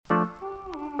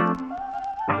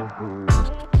Hello,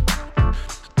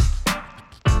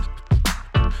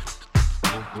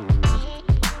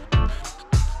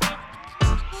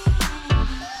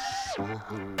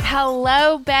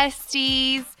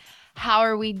 besties. How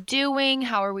are we doing?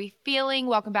 How are we feeling?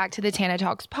 Welcome back to the Tana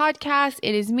Talks podcast.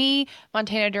 It is me,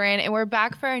 Montana Duran, and we're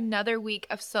back for another week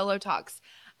of solo talks.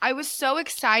 I was so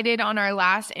excited on our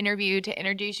last interview to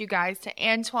introduce you guys to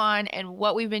Antoine and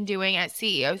what we've been doing at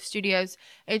CEO Studios.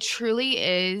 It truly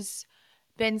is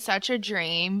been such a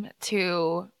dream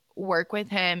to work with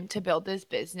him to build this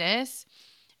business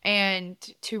and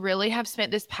to really have spent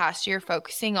this past year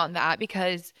focusing on that,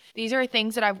 because these are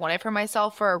things that I've wanted for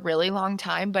myself for a really long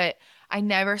time, but I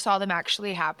never saw them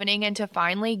actually happening. And to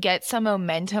finally get some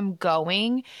momentum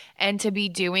going and to be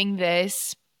doing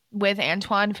this with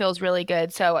Antoine feels really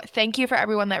good. So thank you for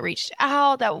everyone that reached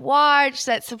out, that watched,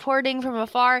 that's supporting from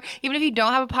afar. Even if you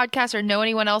don't have a podcast or know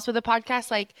anyone else with a podcast,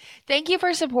 like, thank you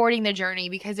for supporting the journey,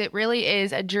 because it really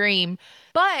is a dream.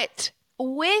 But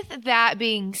with that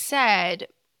being said,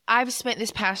 I've spent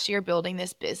this past year building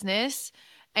this business,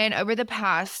 and over the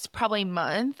past probably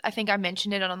month, I think I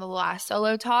mentioned it on the last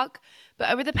solo talk,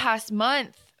 but over the past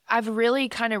month, I've really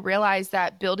kind of realized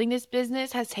that building this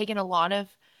business has taken a lot of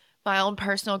my own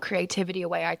personal creativity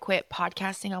away. I quit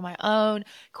podcasting on my own,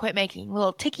 quit making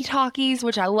little TikTokies,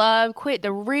 which I love, quit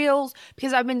the reels,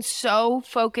 because I've been so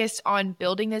focused on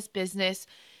building this business,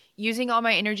 using all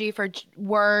my energy for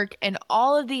work and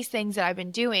all of these things that I've been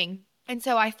doing. And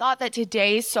so I thought that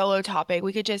today's solo topic,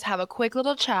 we could just have a quick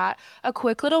little chat, a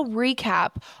quick little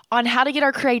recap on how to get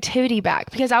our creativity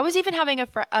back. Because I was even having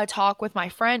a talk with my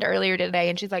friend earlier today,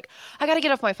 and she's like, I got to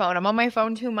get off my phone. I'm on my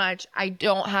phone too much. I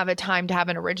don't have a time to have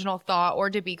an original thought or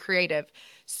to be creative.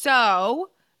 So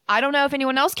I don't know if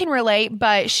anyone else can relate,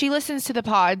 but she listens to the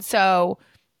pod. So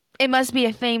it must be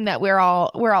a theme that we're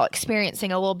all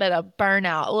experiencing a little bit of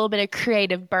burnout, a little bit of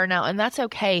creative burnout. And that's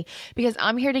okay, because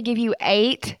I'm here to give you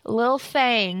 8 little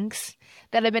things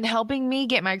that have been helping me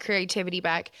get my creativity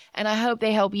back. And I hope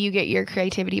they help you get your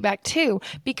creativity back too.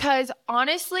 Because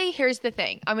honestly, here's the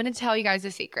thing. I'm going to tell you guys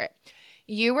a secret.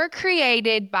 You were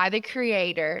created by the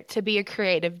Creator to be a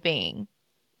creative being.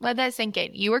 Let that sink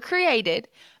in. You were created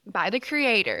by the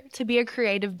Creator to be a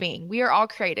creative being. We are all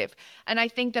creative. And I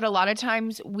think that a lot of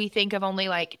times we think of only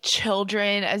like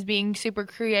children as being super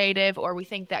creative, or we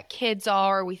think that kids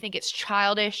are, or we think it's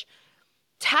childish.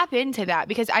 Tap into that,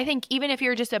 because I think even if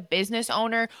you're just a business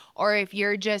owner, or if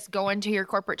you're just going to your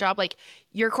corporate job, like,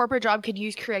 your corporate job could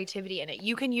use creativity in it.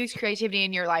 You can use creativity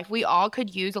in your life. We all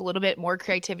could use a little bit more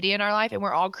creativity in our life, and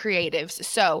we're all creatives.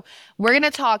 So we're going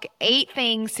to talk 8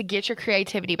 things to get your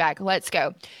creativity back. Let's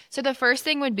go. So the first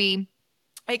thing would be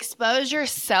expose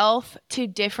yourself to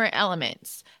different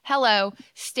elements. Hello,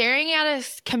 staring at a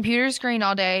computer screen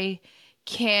all day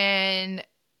can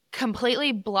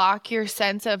completely block your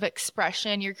sense of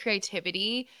expression, your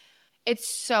creativity. It's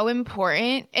so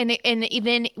important. And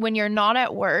even when you're not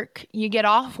at work, you get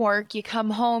off work, you come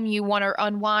home, you want to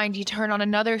unwind, you turn on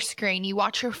another screen, you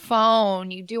watch your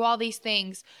phone, you do all these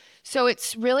things. So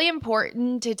it's really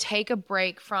important to take a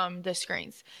break from the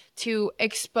screens, to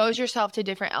expose yourself to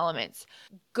different elements.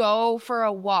 Go for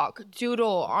a walk,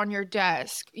 doodle on your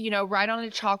desk, write on a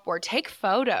chalkboard, take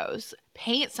photos,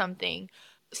 paint something.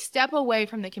 Step away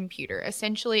from the computer,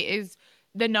 essentially, is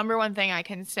the number one thing I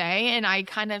can say. And I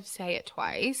kind of say it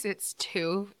twice. It's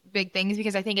 2 big things,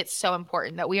 because I think it's so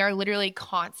important that we are literally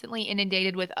constantly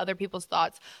inundated with other people's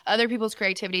thoughts, other people's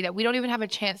creativity, that we don't even have a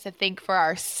chance to think for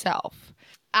ourselves.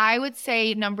 I would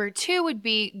say number 2 would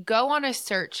be go on a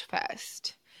search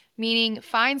fest, meaning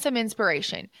find some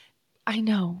inspiration. I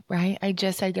know, right? I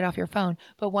just said get off your phone.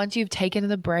 But once you've taken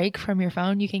the break from your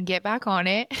phone, you can get back on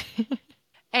it.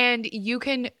 And you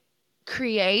can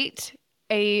create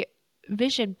a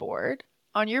vision board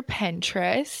on your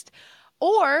Pinterest.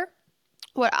 Or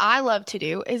what I love to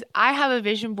do is I have a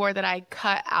vision board that I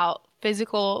cut out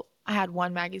physical. I had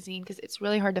one magazine, because it's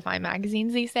really hard to find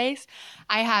magazines these days.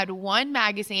 I had one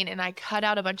magazine and I cut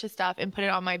out a bunch of stuff and put it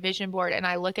on my vision board. And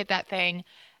I look at that thing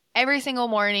every single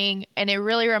morning. And it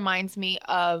really reminds me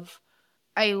of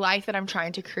a life that I'm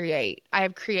trying to create. I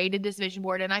have created this vision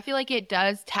board, and I feel like it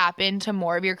does tap into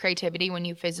more of your creativity when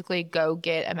you physically go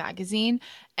get a magazine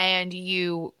and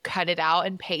you cut it out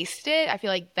and paste it. I feel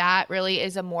like that really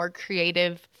is a more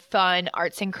creative, fun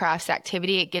arts and crafts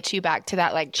activity. It gets you back to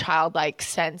that like childlike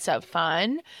sense of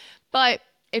fun. But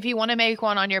if you want to make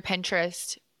one on your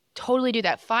Pinterest, totally do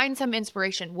that. Find some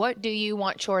inspiration. What do you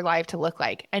want your life to look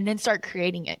like? And then start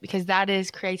creating it, because that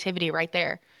is creativity right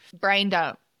there. Brain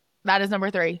dump. That is number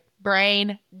 3.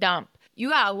 Brain dump. You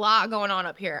got a lot going on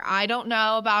up here. I don't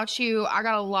know about you. I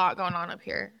got a lot going on up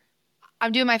here.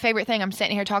 I'm doing my favorite thing. I'm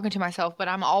sitting here talking to myself, but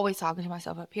I'm always talking to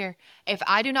myself up here. If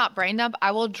I do not brain dump,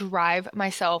 I will drive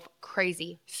myself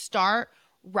crazy. Start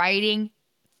writing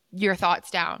your thoughts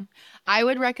down. I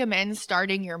would recommend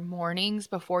starting your mornings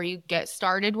before you get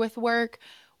started with work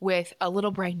with a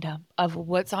little brain dump of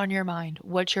what's on your mind,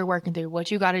 what you're working through,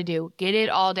 what you got to do. Get it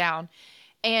all down.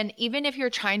 And even if you're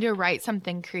trying to write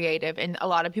something creative, and a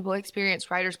lot of people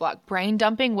experience writer's block, brain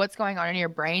dumping what's going on in your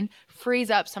brain frees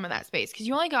up some of that space, because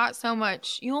you only got so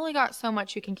much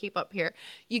you can keep up here.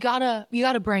 You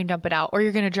gotta brain dump it out, or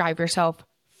you're gonna drive yourself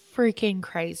freaking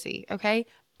crazy. Okay,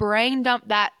 brain dump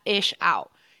that ish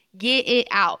out. Get it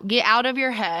out. Get out of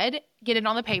your head. Get it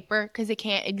on the paper, because it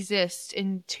can't exist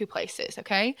in two places,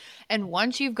 okay? And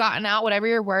once you've gotten out whatever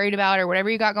you're worried about or whatever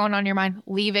you got going on in your mind,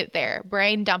 leave it there.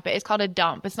 Brain dump it. It's called a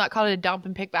dump. It's not called a dump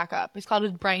and pick back up. It's called a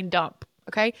brain dump,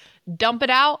 okay? Dump it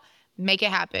out. Make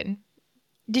it happen.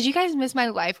 Did you guys miss my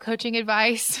life coaching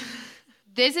advice?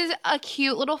 This is a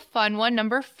cute little fun one.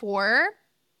 Number 4,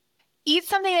 eat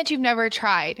something that you've never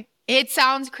tried. It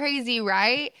sounds crazy,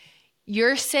 right?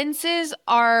 Your senses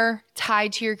are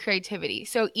tied to your creativity.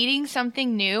 So eating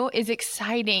something new is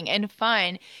exciting and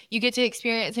fun. You get to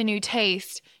experience a new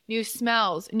taste, new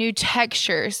smells, new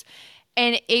textures,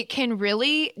 and it can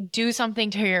really do something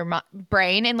to your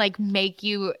brain and like make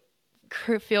you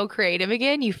feel creative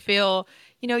again. You feel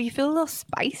a little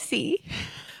spicy.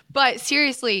 But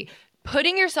seriously,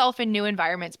 putting yourself in new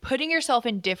environments, putting yourself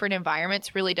in different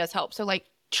environments really does help. So like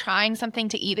trying something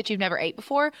to eat that you've never ate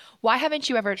before. Why haven't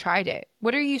you ever tried it?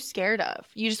 What are you scared of?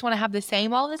 You just want to have the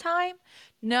same all the time?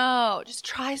 No, just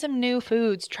try some new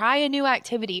foods. Try a new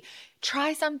activity.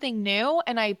 Try something new,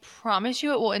 and I promise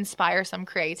you it will inspire some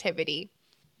creativity.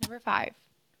 Number 5,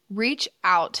 reach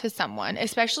out to someone,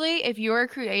 especially if you're a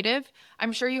creative.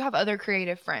 I'm sure you have other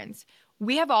creative friends.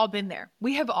 We have all been there.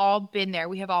 We have all been there.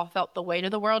 We have all felt the weight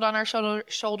of the world on our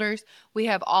shoulders. We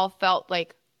have all felt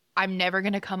like, I'm never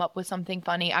going to come up with something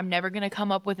funny. I'm never going to come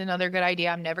up with another good idea.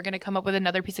 I'm never going to come up with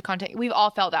another piece of content. We've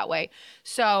all felt that way.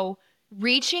 So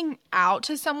reaching out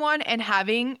to someone and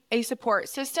having a support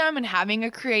system and having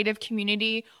a creative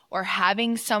community, or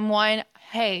having someone,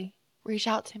 hey, reach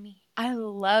out to me. I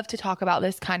love to talk about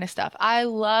this kind of stuff. I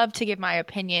love to give my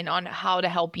opinion on how to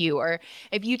help you. Or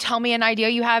if you tell me an idea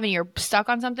you have and you're stuck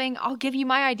on something, I'll give you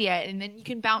my idea, and then you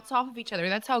can bounce off of each other.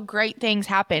 That's how great things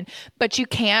happen. But you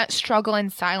can't struggle in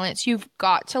silence. You've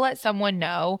got to let someone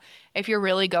know if you're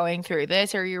really going through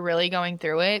this or you're really going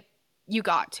through it. You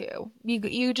got to.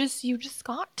 You just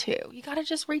got to. You got to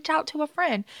just reach out to a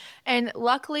friend. And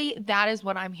luckily, that is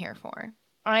what I'm here for.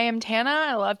 I am Tana.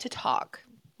 I love to talk.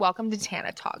 Welcome to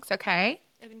Tana Talks, okay?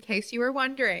 In case you were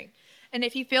wondering. And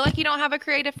if you feel like you don't have a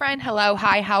creative friend, hello,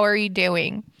 hi, how are you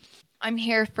doing? I'm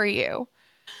here for you.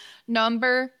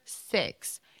 Number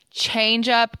 6, change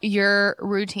up your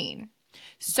routine.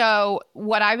 So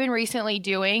what I've been recently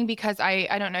doing, because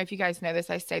I don't know if you guys know this,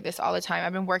 I say this all the time.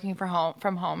 I've been working from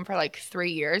home for like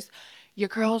 3 years. Your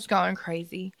girl's going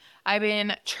crazy. I've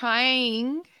been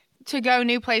trying to go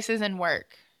new places and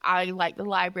work. I like the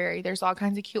library. There's all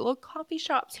kinds of cute little coffee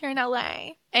shops here in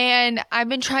LA. And I've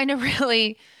been trying to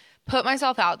really put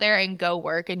myself out there and go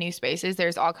work in new spaces.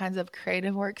 There's all kinds of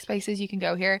creative workspaces you can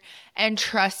go here. And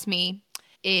trust me,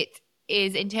 it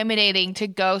is intimidating to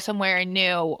go somewhere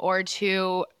new or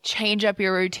to change up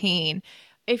your routine.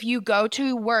 If you go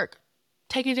to work,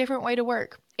 take a different way to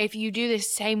work. If you do the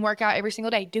same workout every single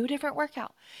day, do a different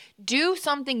workout. Do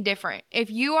something different.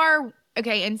 If you are,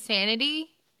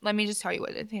 insanity, let me just tell you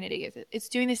what insanity is. It's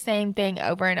doing the same thing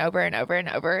over and over and over and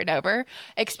over and over,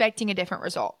 expecting a different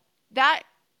result. That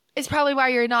is probably why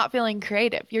you're not feeling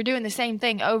creative. You're doing the same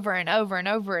thing over and over and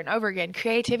over and over again.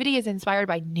 Creativity is inspired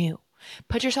by new.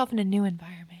 Put yourself in a new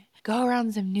environment. Go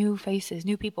around some new faces,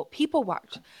 new people. People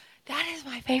watch. That is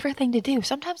my favorite thing to do.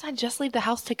 Sometimes I just leave the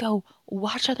house to go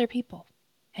watch other people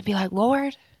and be like,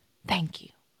 Lord, thank you.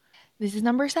 This is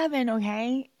number 7,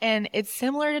 okay? And it's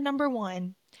similar to number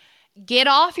 1. Get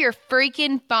off your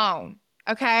freaking phone,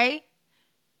 okay?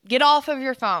 Get off of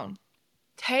your phone.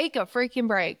 Take a freaking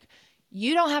break.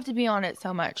 You don't have to be on it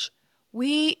so much.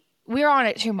 We're on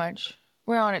it too much.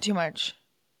 We're on it too much.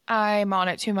 I'm on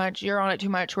it too much. You're on it too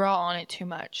much. We're all on it too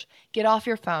much. Get off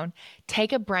your phone.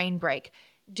 Take a brain break.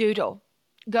 Doodle.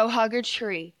 Go hug a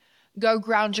tree. Go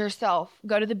ground yourself.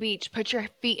 Go to the beach. Put your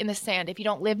feet in the sand. If you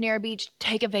don't live near a beach,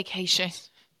 take a vacation.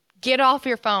 Get off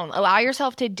your phone. Allow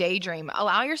yourself to daydream.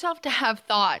 Allow yourself to have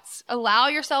thoughts. Allow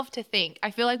yourself to think.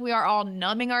 I feel like we are all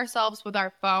numbing ourselves with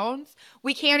our phones.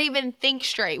 We can't even think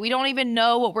straight. We don't even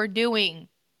know what we're doing.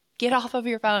 Get off of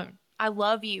your phone. I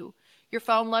love you. Your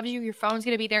phone loves you. Your phone's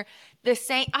going to be there.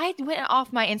 I went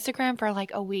off my Instagram for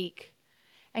like a week.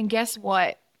 And guess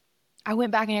what? I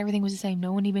went back and everything was the same.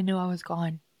 No one even knew I was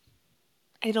gone.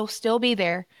 It'll still be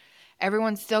there.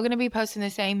 Everyone's still going to be posting the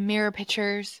same mirror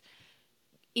pictures,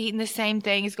 eating the same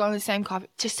things, going to the same coffee.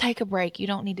 Just take a break. You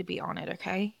don't need to be on it,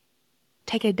 okay?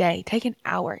 Take a day. Take an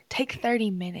hour. Take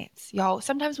 30 minutes. Y'all,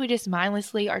 sometimes we just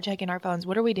mindlessly are checking our phones.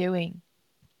 What are we doing?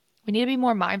 We need to be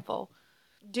more mindful.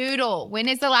 Doodle. When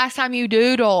is the last time you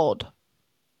doodled?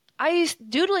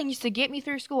 Doodling used to get me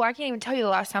through school. I can't even tell you the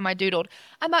last time I doodled.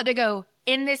 I'm about to go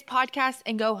in this podcast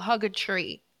and go hug a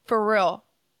tree. For real.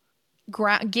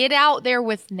 Get out there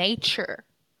with nature.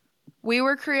 We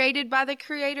were created by the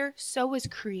Creator. So is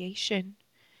creation.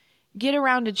 Get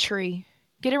around a tree.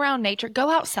 Get around nature.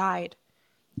 Go outside.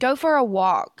 Go for a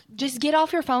walk. Just get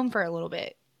off your phone for a little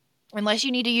bit. Unless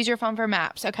you need to use your phone for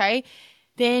maps, okay?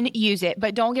 Then use it.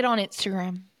 But don't get on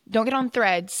Instagram. Don't get on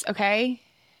Threads, okay?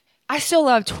 I still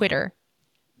love Twitter.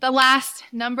 The last,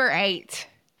 number 8.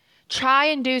 Try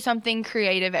and do something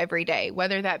creative every day.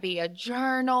 Whether that be a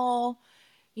journal,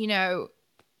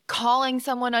 calling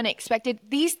someone unexpected.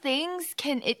 These things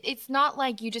it's not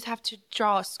like you just have to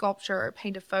draw a sculpture or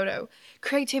paint a photo.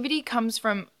 Creativity comes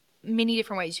from many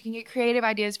different ways. You can get creative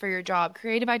ideas for your job,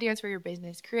 creative ideas for your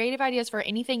business, creative ideas for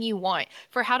anything you want,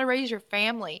 for how to raise your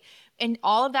family. And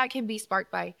all of that can be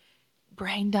sparked by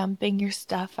brain dumping your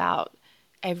stuff out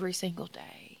every single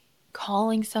day,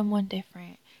 calling someone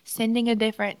different, sending a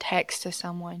different text to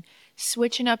someone,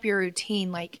 switching up your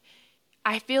routine.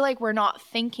 I feel like we're not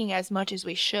thinking as much as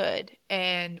we should,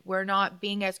 and we're not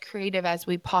being as creative as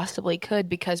we possibly could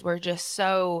because we're just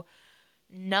so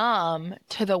numb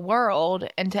to the world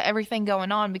and to everything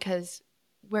going on, because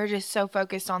we're just so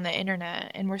focused on the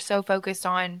internet and we're so focused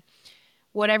on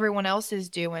what everyone else is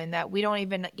doing that we don't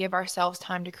even give ourselves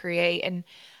time to create. And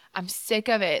I'm sick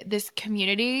of it. This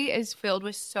community is filled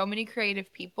with so many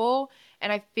creative people,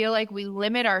 and I feel like we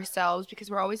limit ourselves because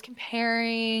we're always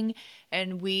comparing,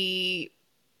 and we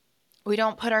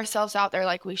don't put ourselves out there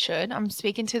like we should. I'm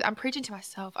preaching to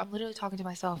myself. I'm literally talking to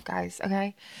myself, guys,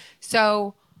 okay?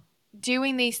 So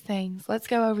doing these things, let's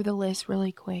go over the list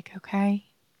really quick, okay?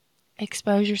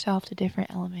 Expose yourself to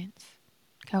different elements.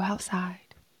 Go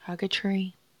outside, hug a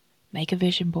tree, make a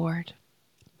vision board,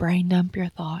 brain dump your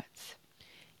thoughts,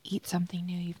 eat something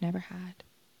new you've never had.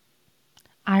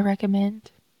 I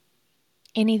recommend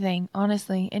anything,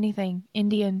 honestly, anything.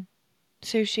 Indian,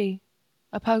 sushi,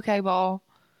 a poke bowl.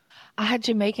 I had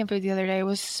Jamaican food the other day. It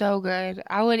was so good.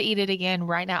 I would eat it again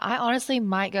right now. I honestly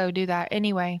might go do that.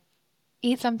 Anyway,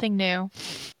 eat something new.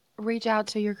 Reach out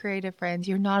to your creative friends.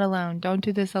 You're not alone. Don't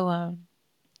do this alone.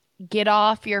 Get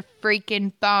off your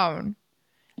freaking phone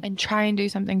and try and do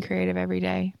something creative every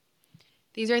day.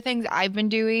 These are things I've been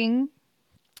doing.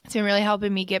 It's been really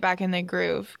helping me get back in the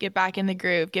groove, get back in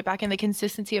the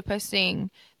consistency of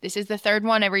posting. This is the 3rd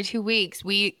one every 2 weeks.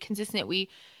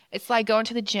 It's like going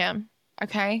to the gym,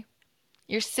 okay?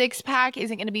 Your 6-pack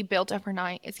isn't going to be built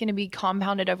overnight. It's going to be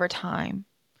compounded over time.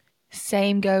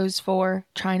 Same goes for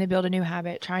trying to build a new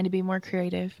habit, trying to be more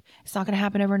creative. It's not going to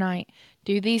happen overnight.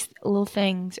 Do these little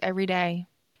things every day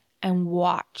and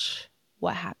watch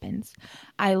what happens.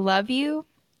 I love you.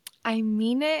 I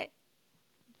mean it.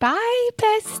 Bye,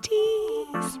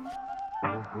 besties.